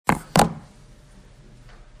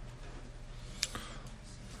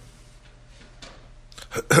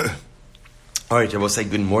All right, I will say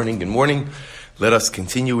good morning, good morning. Let us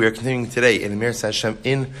continue. We are continuing today in the Meretz Hashem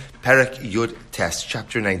in Perek Yud Tes,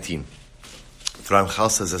 chapter 19. The Ramchal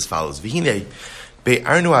says as follows: V'hinei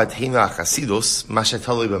be'arnu ad heina chasidus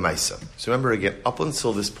mashetali b'maisa. So remember again, up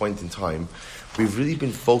until this point in time, we've really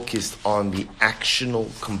been focused on the actional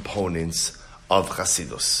components of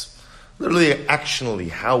chasidus. Literally, actionally,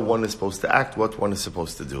 how one is supposed to act, what one is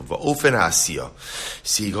supposed to do. Va'ofen ha'asiyah.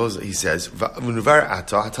 See, he says, v'nuvar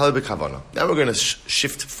ata hatali b'kavana. Now we're going to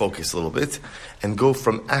shift focus a little bit and go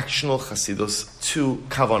from actional chasidus to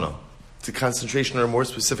kavana, to concentration, or more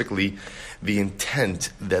specifically, the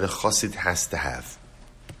intent that a chassid has to have.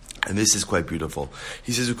 And this is quite beautiful.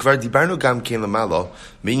 He says, We've already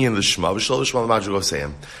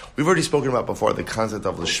spoken about before the concept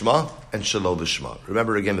of l'shma and shalol l'shma.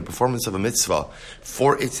 Remember again the performance of a mitzvah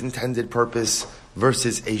for its intended purpose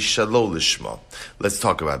versus a shalol l'shma. Let's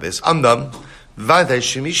talk about this. Amdam v'adei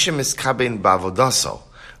shemishim eskaben ba'avodaso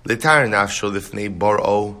letar nafsho lifnei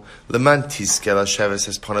bor'o leman tizke l'sheves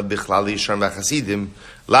es pana bichlal yishar v'chasidim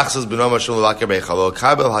lachzos b'noma shel l'laker beichalo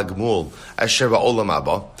kabel hagmul asher ba'olam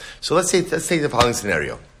haba. So let's take the following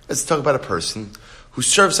scenario. Let's talk about a person who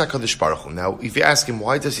serves HaKadosh Baruch Hu. Now, if you ask him,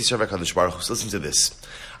 why does he serve HaKadosh Baruch Hu? So listen to this.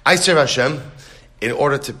 I serve Hashem in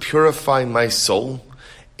order to purify my soul,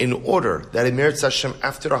 in order that in Meretz Hashem,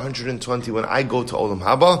 after 120, when I go to Olam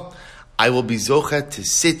Haba, I will be zochet to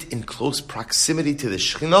sit in close proximity to the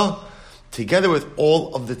Shekhinah, together with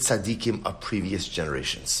all of the tzaddikim of previous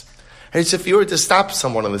generations. And so if you were to stop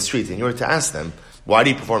someone on the street and you were to ask them, why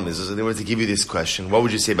do you perform this? So they were to give you this question, what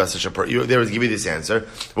would you say about such a person? They were to give you this answer.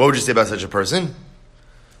 What would you say about such a person?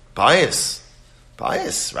 Pious,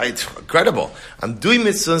 right? Incredible. I'm doing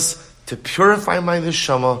mitzvahs to purify my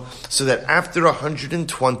neshama so that after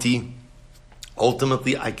 120,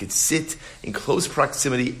 ultimately I could sit in close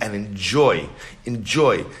proximity and enjoy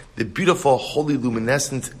the beautiful, holy,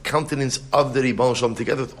 luminescent countenance of the Ribbon Shalom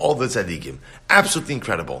together with all the tzaddikim. Absolutely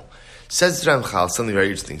incredible. Says Ramchal something very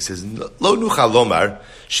interesting. Says, Lo nuchal lomar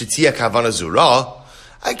shetzia kavana zura.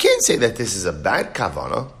 I can't say that this is a bad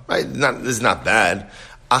kavana, right? This is not bad.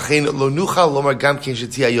 Achein lo nuchal lomar gam ken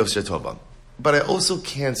shetzia yoser tova. But I also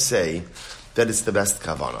can't say that it's the best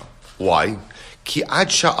kavana. Why? Ki ad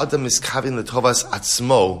sha'adam miskavin letovas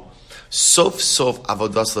atzmo sof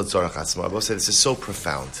avodas letzorach atzmo. I will say this is so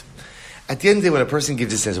profound. At the end of the day, when a person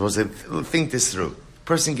gives this answer, I will say, think this through.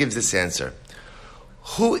 Person gives this answer.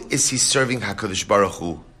 Who is he serving HaKadosh Baruch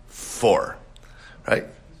Hu for? Right?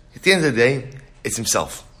 At the end of the day, it's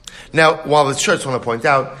himself. Now, while the church, I want to point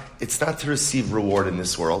out, it's not to receive reward in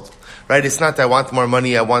this world. Right? It's not that I want more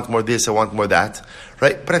money, I want more this, I want more that.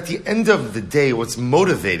 Right? But at the end of the day, what's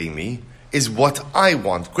motivating me is what I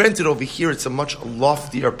want. Granted, over here, it's a much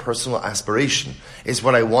loftier personal aspiration. It's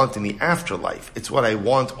what I want in the afterlife. It's what I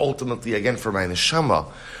want ultimately, again, for my neshama.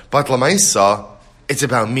 But Lamaisa, it's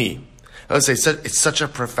about me. I would say it's such a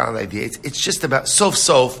profound idea. It's just about sof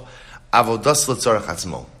avodas letzorach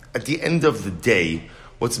atzmo. At the end of the day,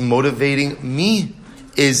 what's motivating me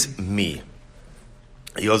is me.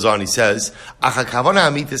 He goes on, he says, it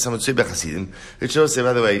shows,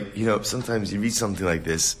 by the way, sometimes you read something like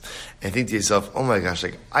this and think to yourself, oh my gosh,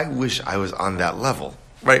 I wish I was on that level.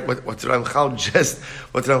 Right? What Ramchal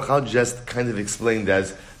just kind of explained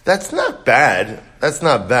as, that's not bad,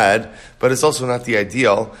 but it's also not the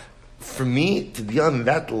ideal. For me to be on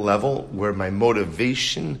that level where my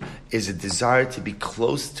motivation is a desire to be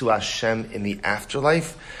close to Hashem in the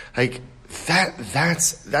afterlife,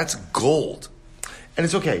 that's gold. And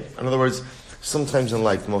it's okay. In other words, sometimes in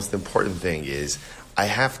life, the most important thing is I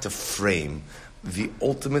have to frame the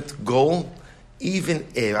ultimate goal, even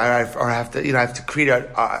if I have to create a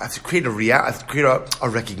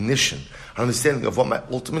recognition, an understanding of what my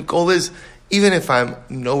ultimate goal is, even if I'm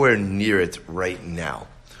nowhere near it right now.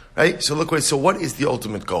 Right? So what is the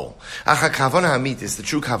ultimate goal? Kavana hamit is the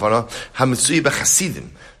true kavana, hamitzui b'chasidim.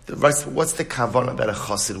 What's the kavana that a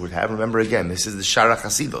chassid would have? Remember again, this is the shara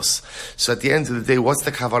chasidus. So at the end of the day, what's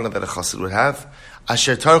the kavana that a chassid would have?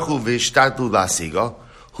 Asher tarchu v'ishtadlu lasiga,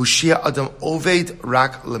 hushia adam oved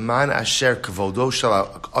rak leman asher kavodo shel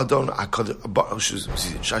adon asher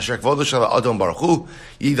kavodo shel adon baruch hu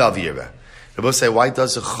yigdal v'yirveh. Rabbi say, why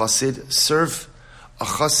does a chassid serve? A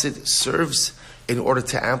chassid serves in order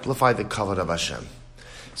to amplify the kavod of Hashem.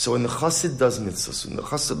 So when the chassid does mitzvahs, when the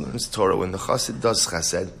chassid learns Torah, when the chassid does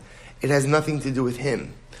chesed, it has nothing to do with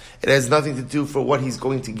him. It has nothing to do for what he's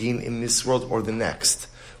going to gain in this world or the next.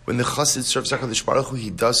 When the chassid serves HaKadosh Baruch Hu, he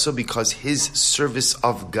does so because his service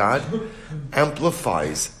of God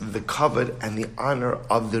amplifies the kavod and the honor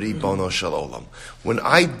of the Ribono Shel Olam. When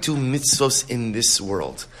I do mitzvos in this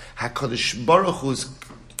world, HaKadosh Baruch Hu's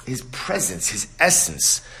his presence, his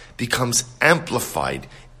essence becomes amplified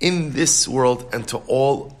in this world and to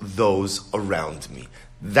all those around me.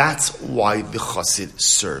 That's why the chassid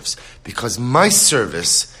serves. Because my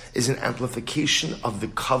service is an amplification of the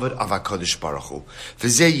kavod of HaKadosh Baruch Hu.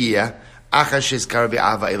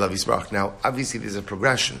 Now, obviously there's a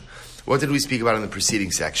progression. What did we speak about in the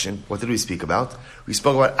preceding section? What did we speak about? We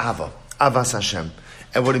spoke about Ava, Avas Hashem,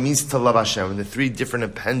 and what it means to love Hashem, and the three different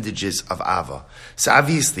appendages of Ava. So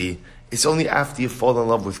obviously, it's only after you fall in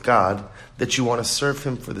love with God that you want to serve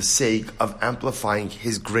Him for the sake of amplifying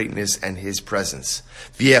His greatness and His presence.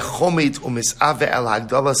 And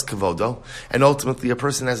ultimately, a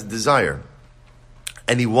person has a desire,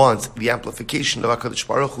 and he wants the amplification of HaKadosh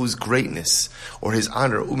Baruch Hu's greatness or His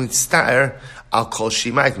honor. I'll call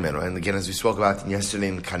Shimait Meno. And again, as we spoke about yesterday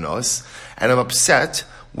in Kanos, and I'm upset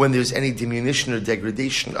when there's any diminution or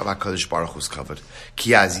degradation of HaKadosh Baruch Hu's kavod.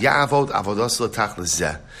 Ki az ya'avod avodos l'tach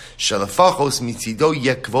l'zeh. Shalafachos mitzido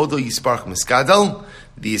yekvodo yisparch miskadal.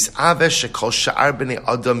 V'yis'aveh shekol sha'ar b'nei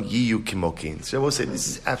adam yiyu kimokin. So I will say, this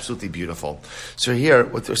is absolutely beautiful. So here,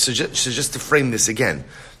 so just to frame this again,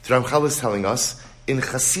 the Ramchal is telling us, in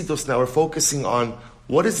Chasidus now we're focusing on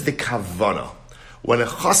what is the kavana. When a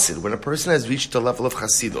chassid, when a person has reached the level of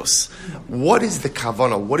chasidus, what is the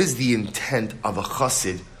kavana? What is the intent of a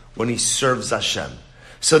chassid when he serves Hashem?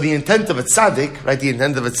 So the intent of a tzaddik, right? The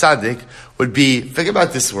intent of a tzaddik would be, think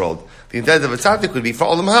about this world. The intent of a tzaddik would be for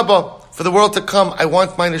olam haba, for the world to come. I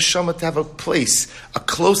want my neshama to have a place, a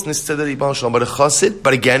closeness to the Ribbon Shalom. But a chassid,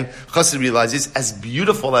 but again, chassid realizes, as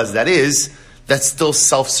beautiful as that is, that's still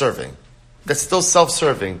self-serving. That's still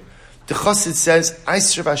self-serving. The chassid says, I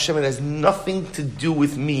serve Hashem, it has nothing to do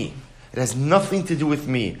with me. It has nothing to do with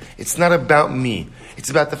me. It's not about me. It's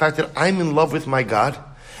about the fact that I'm in love with my God,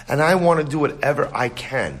 and I want to do whatever I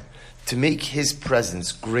can to make His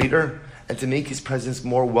presence greater and to make His presence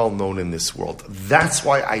more well-known in this world. That's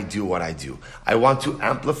why I do what I do. I want to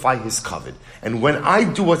amplify His kavod. And when I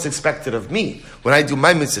do what's expected of me, when I do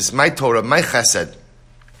my mitzvahs, my Torah, my chesed,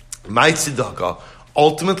 my tzedakah,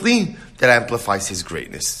 ultimately, that amplifies His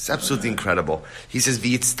greatness. It's absolutely incredible. He says,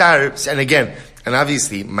 V'yitztar, and again, and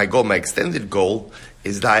obviously, my goal, my extended goal,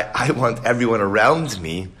 is that I want everyone around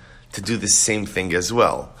me to do the same thing as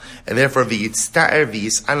well. And therefore, V'yitztar,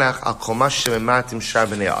 v'yisanach al kol ma shemematim shar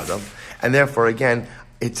b'nei adam. And therefore, again,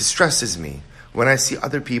 it distresses me when I see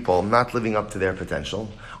other people not living up to their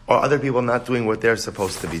potential, or other people not doing what they're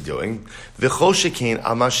supposed to be doing. And I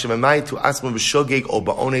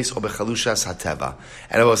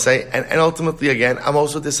will say, and ultimately again, I'm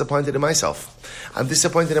also disappointed in myself. I'm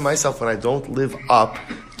disappointed in myself when I don't live up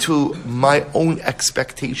to my own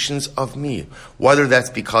expectations of me. Whether that's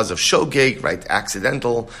because of shogeg, right,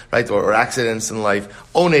 accidental, right, or accidents in life,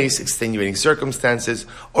 ones, extenuating circumstances,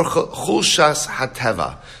 or chulshas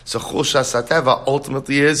hateva. So chulshas hateva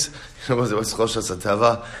ultimately is, what's chulshas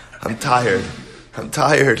hateva? I'm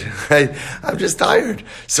tired, right? I'm just tired.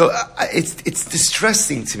 So it's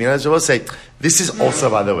distressing to me. And as I will say, this is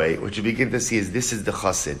also, by the way, what you begin to see is this is the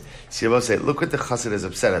chassid. See, I will say, look what the chassid is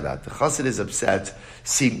upset about. The chassid is upset,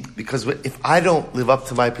 see, because if I don't live up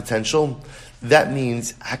to my potential, that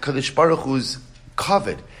means HaKadosh Baruch Hu's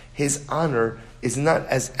kavod, His honor, is not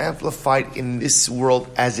as amplified in this world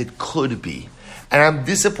as it could be. And I'm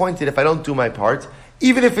disappointed if I don't do my part,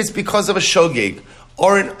 even if it's because of a shogeg,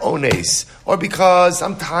 or an ones, or because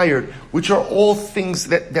I'm tired, which are all things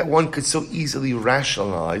that one could so easily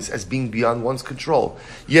rationalize as being beyond one's control.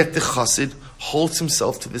 Yet the chassid holds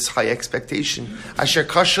himself to this high expectation. Asher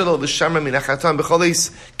kashalo l'shamra min achatam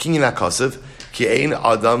b'cholis kinyin hakasav ki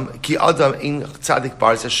adam ein tzadik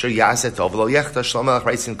baris asher ya'aseh tov lo yechta shalom alach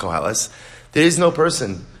reitzin koheles. There is no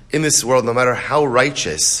person in this world, no matter how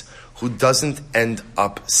righteous, who doesn't end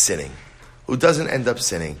up sinning. But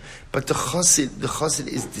the chassid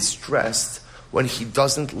is distressed when he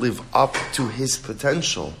doesn't live up to his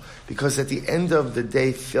potential. Because at the end of the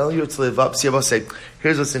day, failure to live up, see, I will say,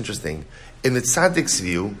 here's what's interesting. In the tzaddik's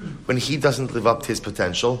view, when he doesn't live up to his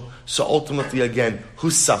potential, so ultimately again,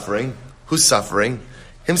 who's suffering?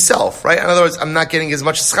 Himself, right? In other words, I'm not getting as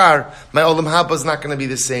much schar, my olam haba is not going to be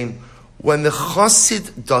the same. When the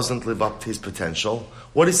chassid doesn't live up to his potential,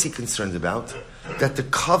 what is he concerned about? That the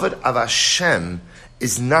kavod of Hashem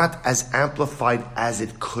is not as amplified as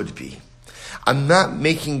it could be. I'm not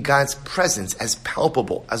making God's presence as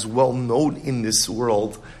palpable, as well known in this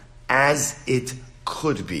world as it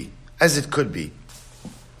could be.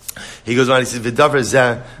 He goes on, he says, V'davar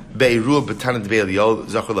zeh be'iru b'tanat be'eliyol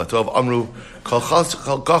zachor latov amru kol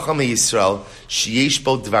chacham Yisrael sheyesh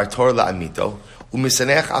bo dvar Torah la'amito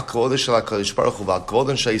U'misanech al kavodah shel HaKadosh Baruch Hu v'al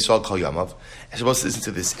kavodah shel Yisrael kol yamav. You're supposed to listen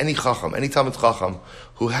to this. Any Chacham, any Talmid Chacham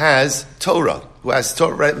who has Torah,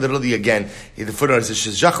 right? Literally again, the footnote says,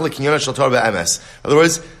 Shezach lekinyona shel Torah be'emes. In other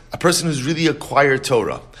words, a person who's really acquired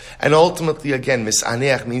Torah. And ultimately, again,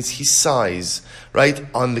 misaneach means he sighs, right,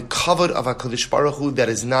 on the kavod of HaKadosh Baruch Hu that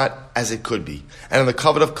is not as it could be. And on the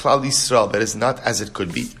kavod of Klal Yisrael that is not as it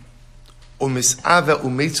could be. U'mis'ave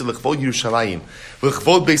u'meitzu l'chvod Yerushalayim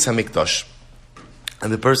v'chvod Beis HaMikdash.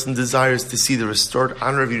 And the person desires to see the restored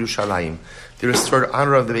honor of Yerushalayim, the restored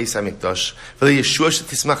honor of the Beis HaMikdash,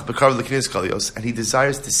 and he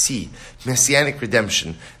desires to see messianic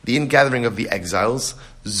redemption, the ingathering of the exiles,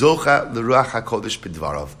 Zocha l'Ruach HaKodesh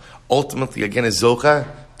b'dvarav. Ultimately, again, is Zocha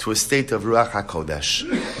to a state of Ruach HaKodesh.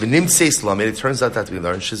 It turns out that we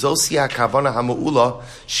learn, so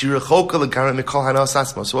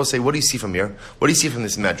we'll say, what do you see from here? What do you see from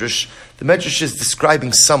this medrash? The medrash is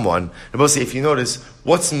describing someone, and we'll say, if you notice,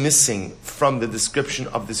 what's missing from the description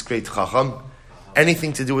of this great Chacham?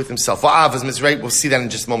 Anything to do with himself. Right? We'll see that in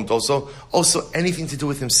just a moment also. Also, anything to do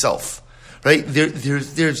with himself. Right?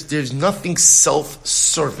 There's nothing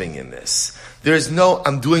self-serving in this. There is no,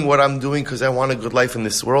 I'm doing what I'm doing because I want a good life in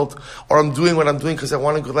this world, or I'm doing what I'm doing because I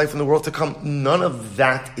want a good life in the world to come. None of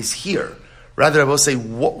that is here. Rather, I will say,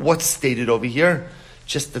 what's stated over here?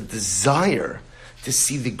 Just the desire to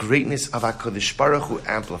see the greatness of HaKadosh Baruch Hu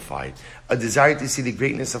amplified, a desire to see the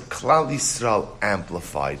greatness of Klal Yisrael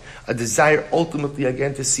amplified, a desire ultimately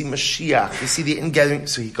again to see Mashiach, to see the ingathering.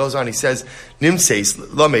 So he goes on, he says, Nimseis,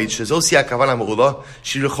 Lamed, Shezosia Kavana Ma'ula,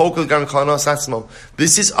 Shirichokal Gam Kalana Satsmo.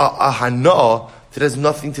 This is a hana that has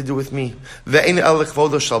nothing to do with me. Rather,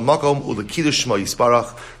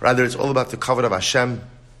 it's all about the cover of Hashem,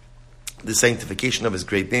 the sanctification of His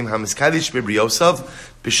great name, because the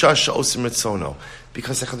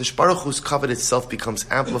HaKadosh Baruch Hu's covenant itself becomes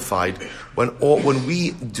amplified when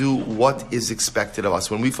we do what is expected of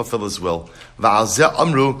us, when we fulfill His will. About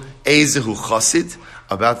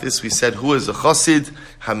this we said, who is a chassid?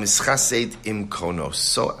 Hamischased im konos.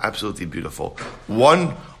 So absolutely beautiful.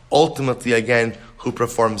 One, ultimately again, who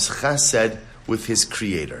performs chesed with his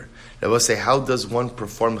creator. Now we'll say, how does one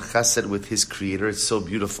perform chesed with his creator? It's so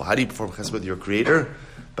beautiful. How do you perform chesed with your creator?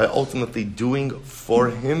 By ultimately doing for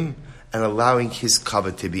him and allowing his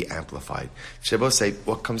covet to be amplified. Shabbos say,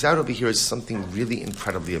 what comes out over here is something really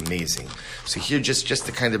incredibly amazing. So here, just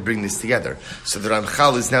to kind of bring this together. So the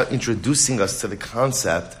Ramchal is now introducing us to the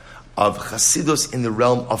concept of Chasidus in the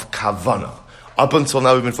realm of Kavana. Up until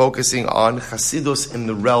now, we've been focusing on Chasidus in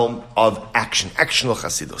the realm of action, actional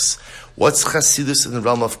Chasidus. What's Chasidus in the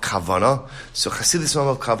realm of Kavana? So Chasidus in the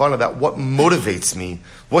realm of Kavana, about what motivates me.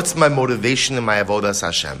 What's my motivation in my Avodas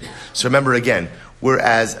Hashem? So remember again,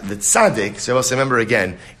 whereas the tzaddik, so also remember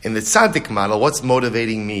again, in the tzaddik model, what's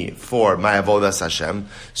motivating me for my Avodas Hashem?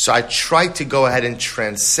 So I try to go ahead and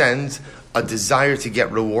transcend a desire to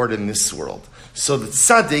get reward in this world. So the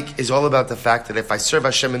tzaddik is all about the fact that if I serve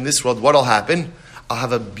Hashem in this world, what'll happen? I'll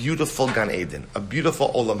have a beautiful Gan Eden, a beautiful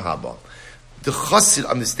Olam Haba. The chassid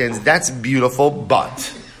understands that's beautiful, but,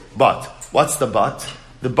 what's the but?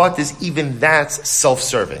 The but is even that's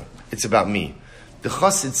self-serving. It's about me. The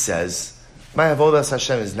chassid says, my Avodas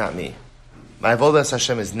Hashem is not me. My Avodas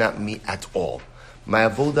Hashem is not me at all. My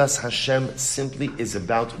Avodas Hashem simply is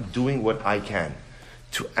about doing what I can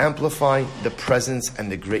to amplify the presence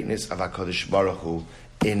and the greatness of HaKadosh Baruch Hu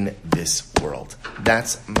in this world.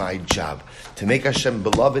 That's my job. To make Hashem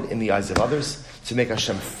beloved in the eyes of others, to make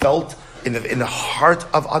Hashem felt in the heart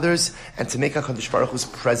of others, and to make HaKadosh Baruch Hu's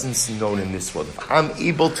presence known in this world. If I'm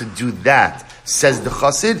able to do that, says the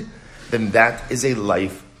Chassid, then that is a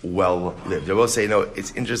life well lived. I will say,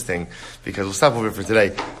 it's interesting, because we'll stop over for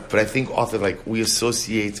today, but I think often, we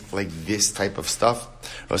associate, this type of stuff.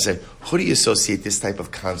 I will say, who do you associate this type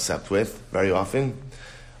of concept with, very often?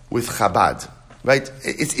 With Chabad, right?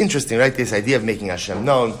 It's interesting, right? This idea of making Hashem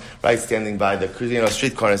known, right? Standing by the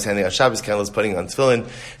street corners, handing out Shabbos candles, putting on tefillin.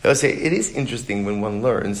 I will say, it is interesting when one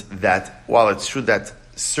learns that, while it's true that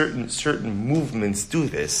certain movements do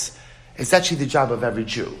this, it's actually the job of every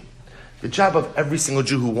Jew. The job of every single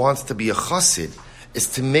Jew who wants to be a chassid is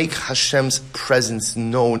to make Hashem's presence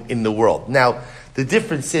known in the world. Now, the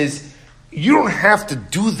difference is, you don't have to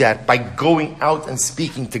do that by going out and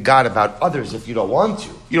speaking to God about others if you don't want to.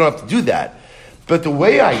 You don't have to do that. But the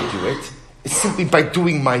way I do it is simply by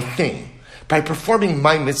doing my thing, by performing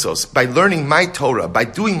my mitzvos, by learning my Torah, by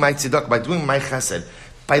doing my tzedakah, by doing my chesed,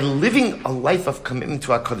 by living a life of commitment to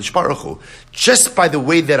HaKadosh Baruch Hu. Just by the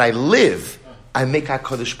way that I live, I make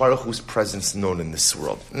HaKadosh Baruch Hu's presence known in this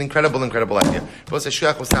world. An incredible, incredible idea. We'll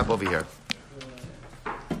stop over here.